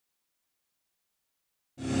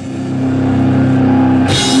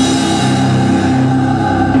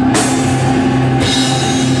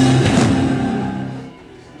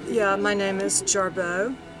is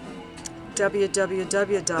Jarboe,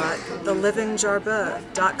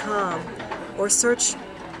 www.thelivingjarboe.com, or search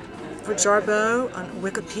for Jarboe on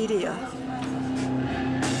Wikipedia.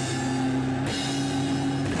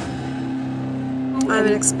 I'm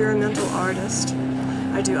an experimental artist.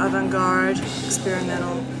 I do avant-garde,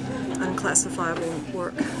 experimental, unclassifiable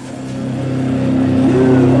work.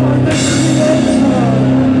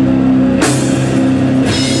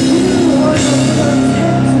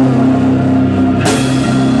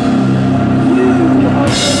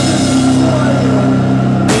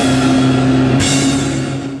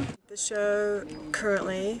 The show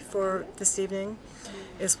currently for this evening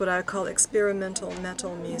is what I call experimental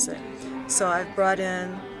metal music. So I've brought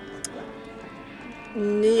in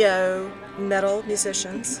neo-metal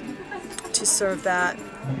musicians to serve that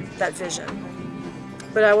vision.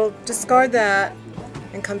 But I will discard that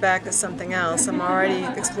and come back to something else. I'm already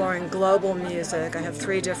exploring global music. I have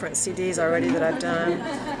 3 different CDs already that I've done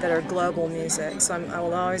that are global music. So I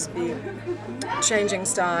will always be changing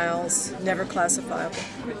styles, never classifiable.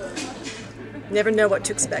 Never know what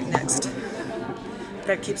to expect next.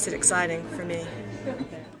 That keeps it exciting for me.